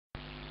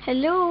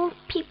Hello,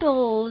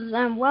 peoples,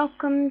 and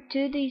welcome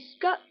to the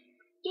Scott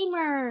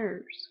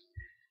Gamers.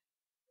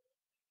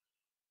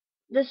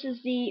 This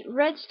is the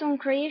Redstone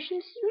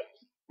creation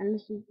series, and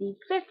this is the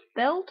 5th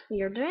build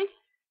we are doing,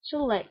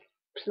 so let's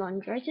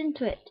plunge right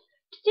into it.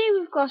 Today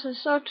we've got a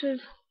sort of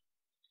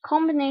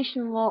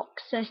combination lock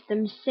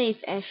system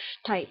safe-ish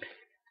type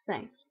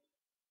thing.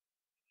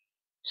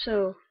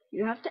 So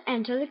you have to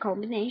enter the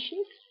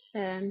combination,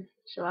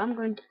 so I'm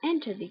going to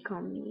enter the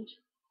combination.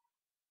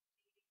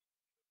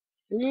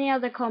 And any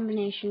other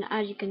combination,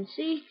 as you can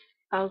see,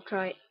 I'll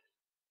try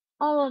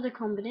all of the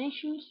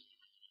combinations.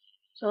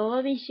 So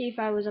let me see if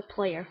I was a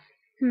player.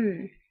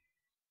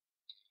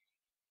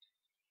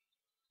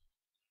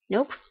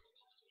 Nope.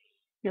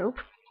 Nope.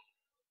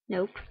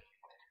 Nope.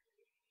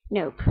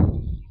 Nope.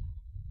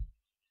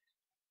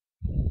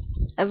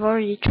 I've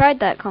already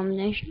tried that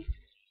combination.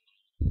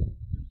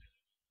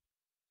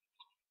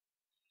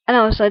 And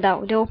also that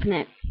would open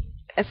it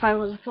if I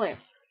was a player.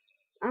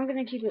 I'm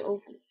gonna keep it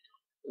open.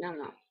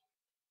 No.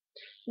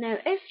 Now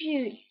if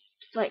you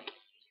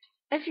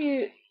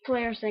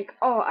players think,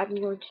 oh, I'm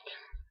going to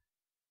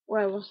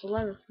well, I lost the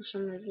lever for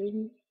some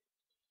reason.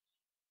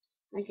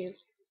 Thank you.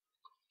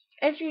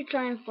 If you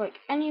try and flick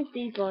any of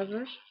these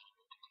levers,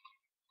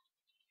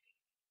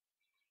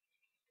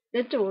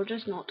 the door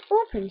does not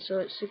open, so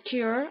it's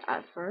secure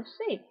at first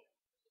save.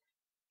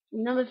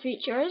 Another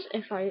feature is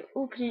if I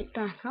open it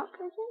back up,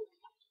 I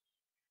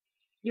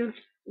think,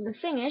 the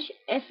thing is,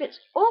 if it's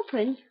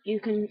open,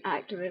 you can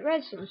activate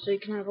redstone, so you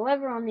can have a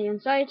lever on the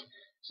inside,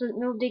 so that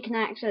nobody can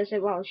access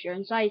it whilst you're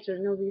inside, so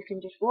that nobody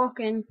can just walk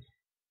in,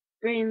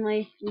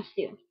 brainly, and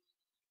steal.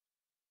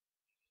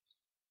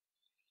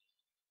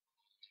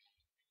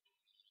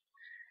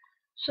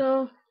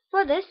 So,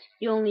 for this,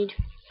 you'll need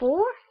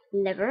 4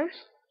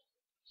 levers,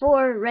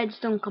 4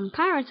 redstone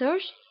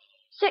comparators,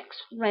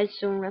 6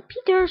 redstone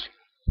repeaters,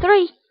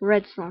 3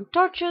 redstone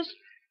torches,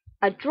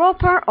 a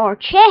dropper or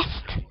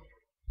chest,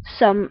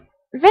 some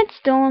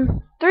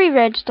redstone, 3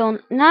 redstone,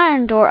 an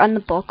iron door, and the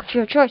block of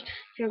your choice.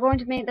 If you're going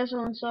to make this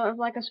one sort of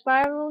like a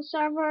spiral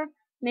server,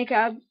 make it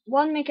out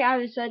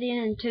of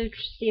obsidian, and 2 to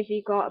see if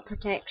you got a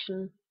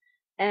protection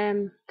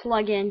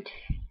plugin,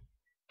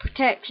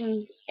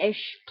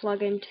 protection-ish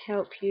plugin to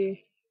help you.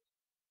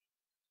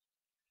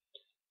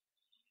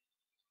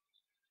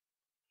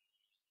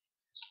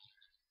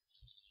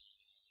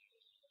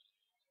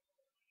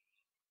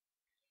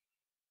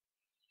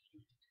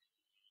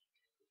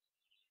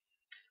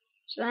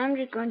 So I'm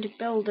just going to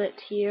build it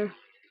here,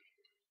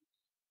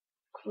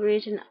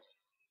 create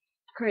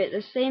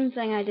the same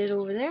thing I did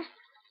over there.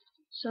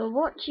 So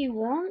what you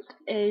want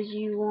is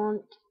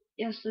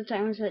yes, the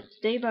time was set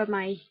today by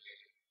my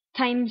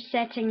time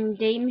setting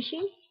day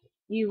machine.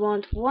 You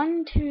want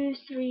 1, 2,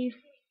 3,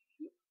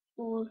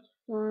 4,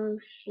 5,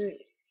 6.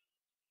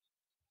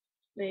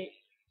 Wait.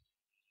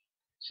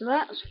 So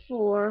that's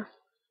 4,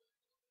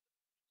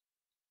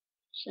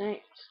 6,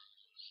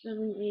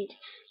 7, 8.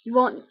 You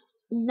want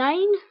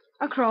 9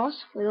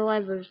 across where the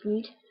levers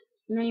meet,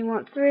 and then you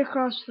want 3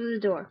 across for the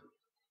door.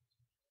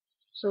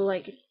 So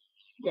like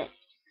this.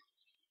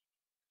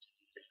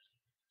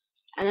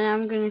 And then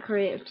I'm going to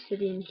create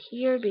obsidian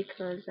here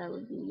because that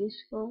would be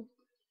useful.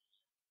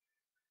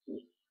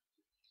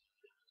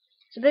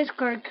 So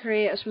basically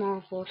create a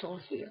small portal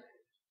here.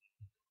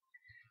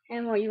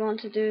 And what you want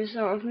to do is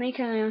sort of make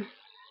a...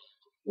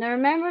 Now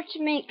remember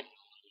to make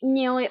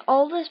nearly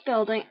all this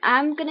building.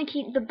 I'm going to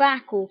keep the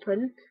back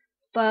open,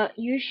 but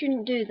you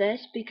shouldn't do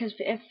this because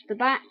if the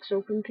back's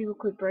open, people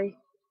could break.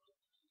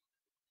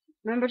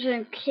 Remember to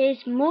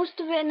encase most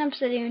of it in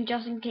obsidian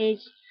just in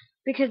case,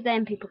 because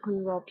then people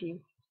can rob you.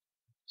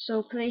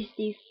 So place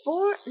the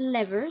 4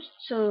 levers.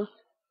 So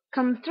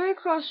come through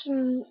across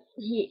from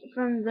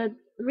the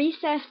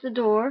recess the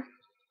door,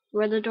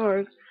 where the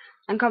door is,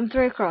 and come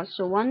through across.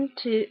 So 1,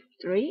 2,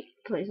 3.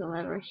 Place a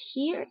lever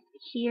here,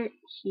 here,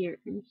 here,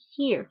 and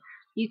here.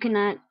 You can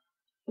add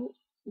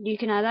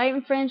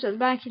item frames at the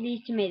back of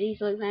these to make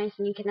these look nice,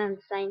 and you can add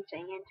the sign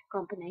thing into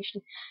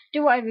combination.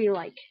 Do whatever you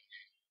like.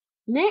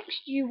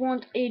 Next, you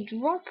want a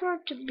dropper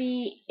to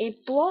be a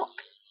block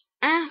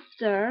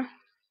after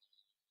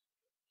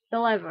the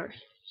levers.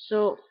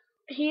 So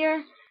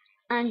here,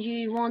 and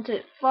you want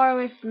it far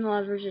away from the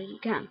levers as you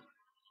can.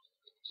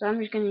 So I'm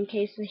just going to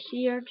encase it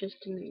here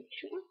just to make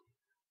sure.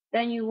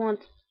 Then you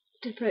want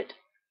to put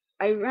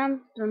a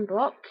random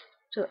block,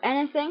 so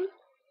anything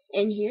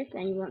in here,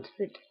 then you want to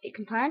put a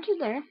comparator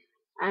there,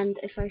 and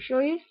if I show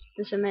you,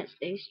 this emits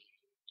a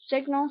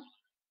signal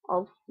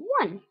of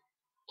 1.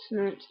 So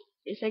emits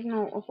a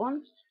signal of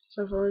 1.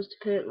 So if I was to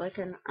put like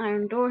an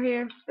iron door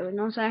here, it would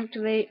not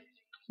activate,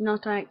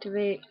 not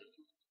activate,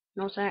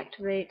 not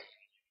activate.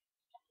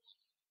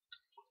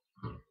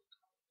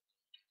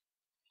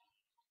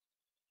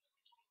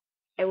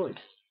 It would.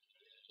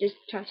 Just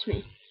trust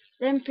me.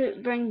 Then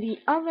bring the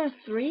other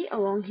 3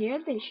 along here.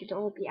 They should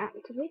all be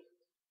activated.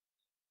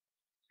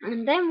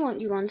 And then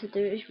what you want to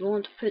do is you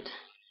want to put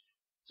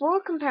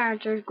 4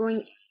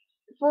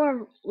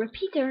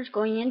 repeaters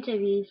going into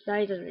the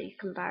side of these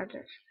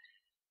comparators.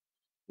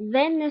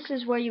 then this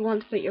is where you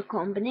want to put your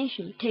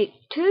combination. Take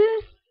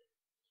 2.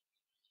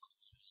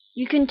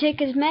 You can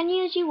take as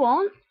many as you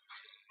want,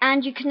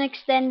 and you can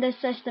extend the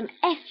system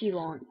if you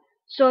want.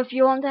 So if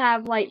you want to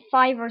have like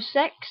 5 or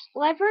 6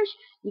 levers,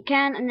 you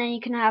can, and then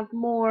you can have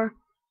more.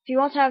 If you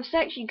want to have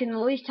 6, you can at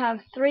least have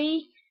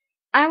 3.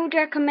 I would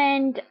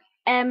recommend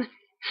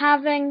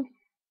having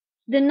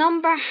the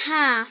number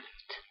halved.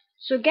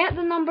 So get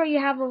the number you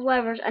have of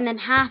levers and then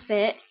half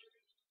it.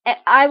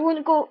 I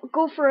wouldn't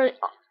go for a.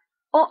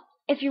 Oh,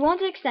 if you want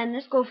to extend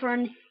this, go for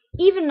an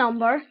even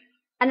number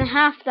and then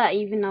half that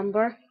even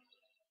number.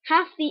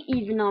 Half the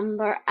even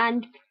number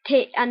and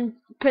put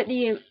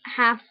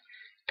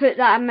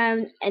that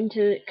amount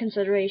into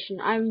consideration.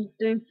 I'm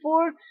doing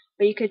 4,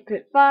 but you could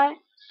put 5,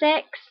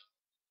 6,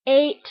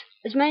 8,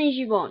 as many as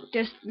you want.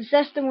 Just the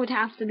system would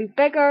have to be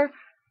bigger.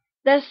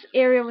 This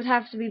area would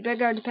have to be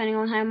bigger depending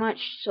on how much.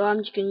 So I'm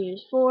just gonna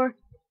use 4.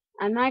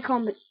 And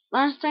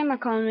last time my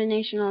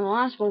combination on the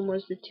last one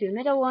was the 2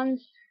 middle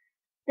ones.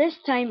 This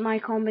time my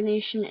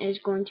combination is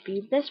going to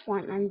be this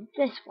one and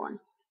this one,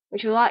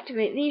 which will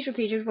activate these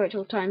repeaters, which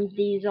will turn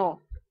these off.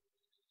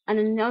 And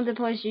in the other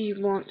places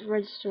you want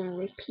redstone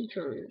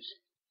repeaters.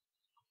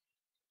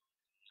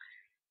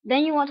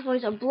 Then you want to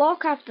place a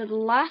block after the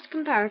last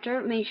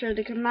comparator. Make sure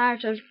the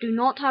comparators do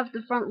not have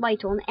the front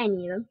light on,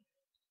 any of them.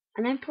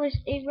 And then place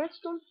a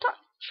redstone torch.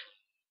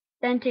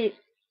 Then take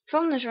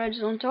from this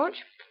redstone torch,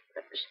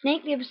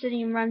 snake the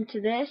obsidian round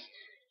to this.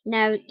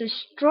 Now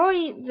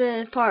destroy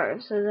the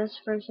part, so this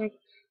for a sec,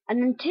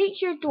 and then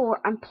take your door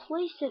and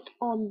place it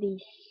on the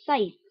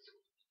sides.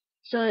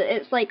 So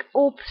it's like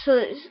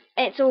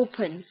it's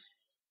open.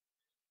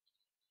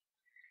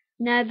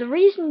 Now the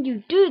reason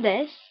you do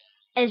this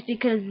is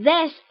because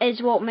this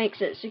is what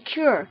makes it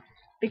secure.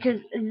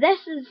 Because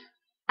this is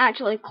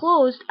actually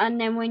closed, and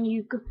then when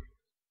you go,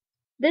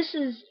 this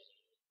is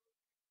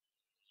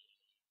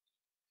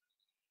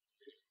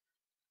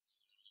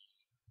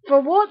for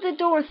what the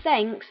door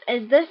thinks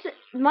is this.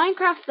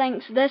 Minecraft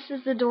thinks this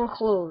is the door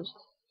closed,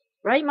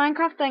 right?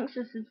 Minecraft thinks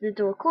this is the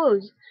door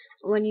closed.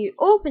 When you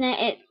open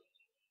it,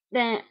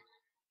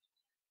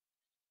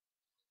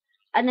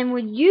 and then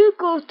when you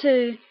go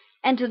to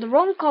enter the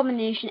wrong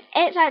combination,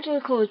 it's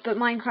actually closed, but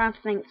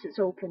Minecraft thinks it's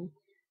open.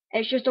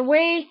 It's just a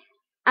way,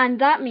 and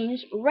that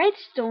means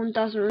redstone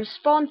doesn't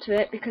respond to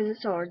it because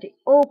it's already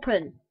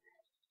open.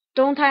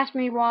 Don't ask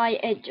me why,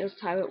 it's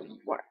just how it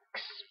works.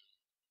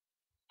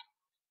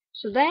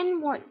 So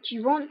then what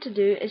you want to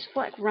do is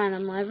flick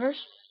random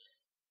levers.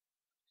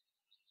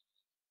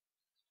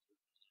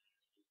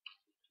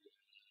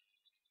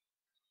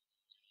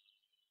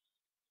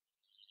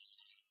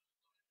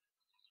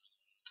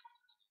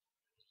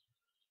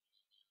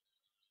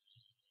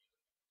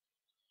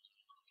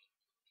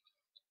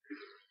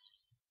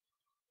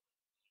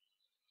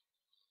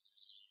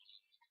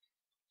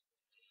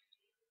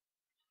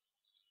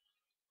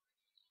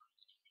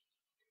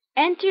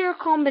 Enter your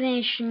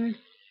combination.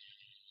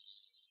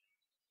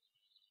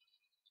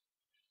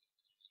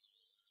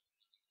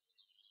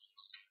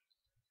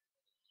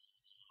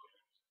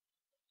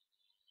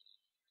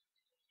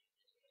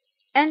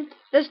 And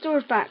this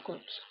door's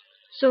backwards.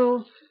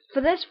 So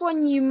for this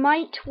one you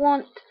might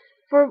want,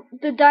 for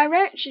the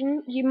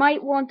direction, you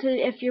might want to,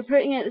 if you're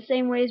putting it the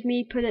same way as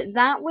me, put it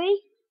that way,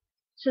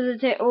 so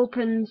that it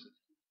opens,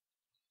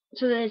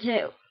 so that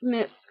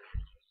it,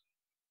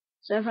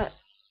 so if I,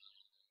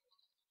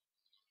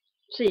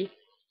 see.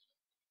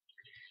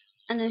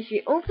 And if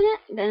you open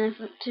it, then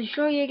to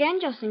show you again,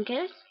 just in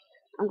case,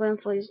 I'm going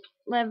to place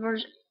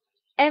levers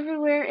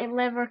everywhere a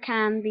lever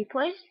can be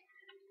placed,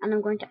 and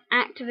I'm going to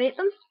activate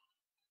them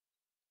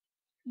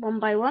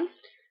one by one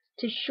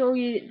to show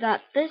you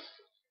that this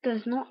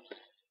does not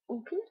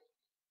open.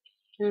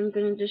 And I'm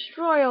going to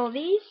destroy all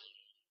these,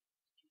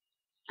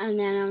 and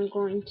then I'm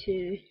going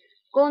to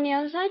go on the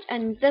other side,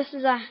 and this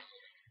is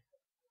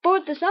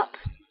board this up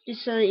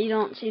just so that you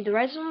don't see the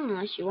redstone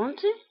unless you want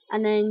to,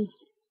 and then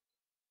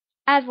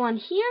add one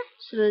here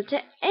so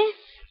that if,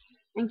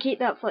 and keep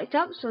that flicked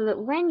up so that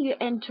when you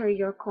enter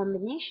your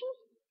combination,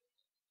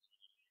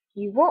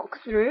 you walk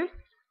through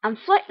and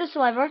flick this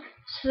lever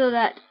so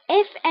that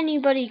if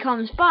anybody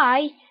comes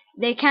by,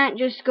 they can't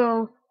just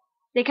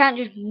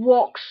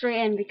walk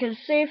straight in. Because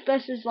say if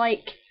this is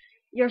like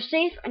your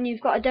safe and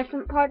you've got a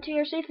different part to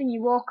your safe and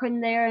you walk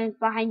in there and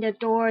behind a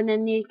door, and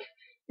then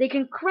they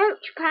can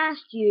crouch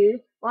past you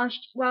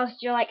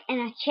whilst you're like in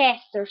a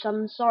chest or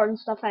some sorting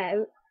stuff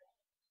out,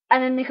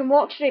 and then they can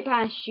walk straight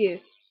past you.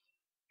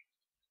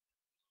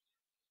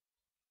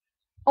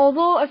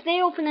 Although if they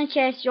open a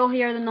chest, you'll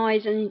hear the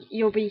noise and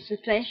you'll be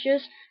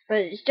suspicious, but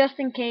it's just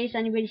in case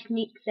anybody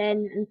sneaks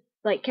in and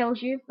like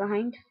kills you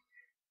behind,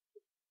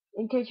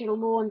 in case you're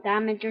low on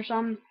damage or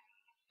something.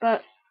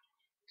 But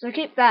so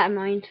keep that in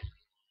mind.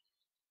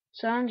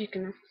 So I'm just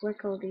gonna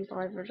flick all these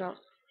levers up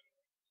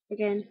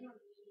again.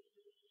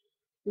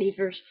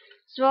 Levers.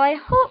 So I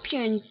hope you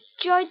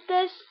enjoyed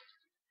this.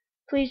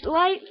 Please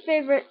like,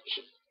 favorite.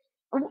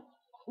 Oh,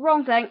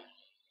 wrong thing.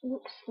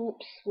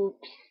 Whoops.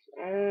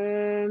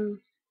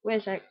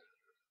 Wait a sec.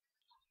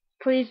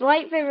 Please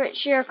like, favorite,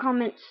 share,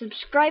 comment,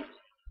 subscribe.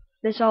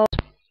 This all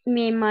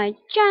me and my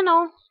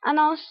channel, and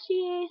I'll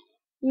see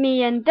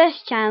me in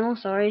this channel.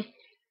 Sorry,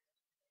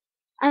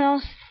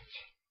 and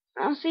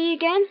I'll see you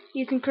again.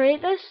 You can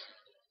create this.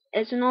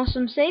 It's an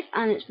awesome safe,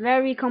 and it's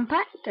very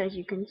compact, as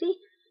you can see.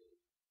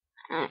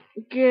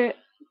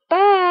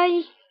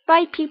 Goodbye,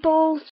 bye people.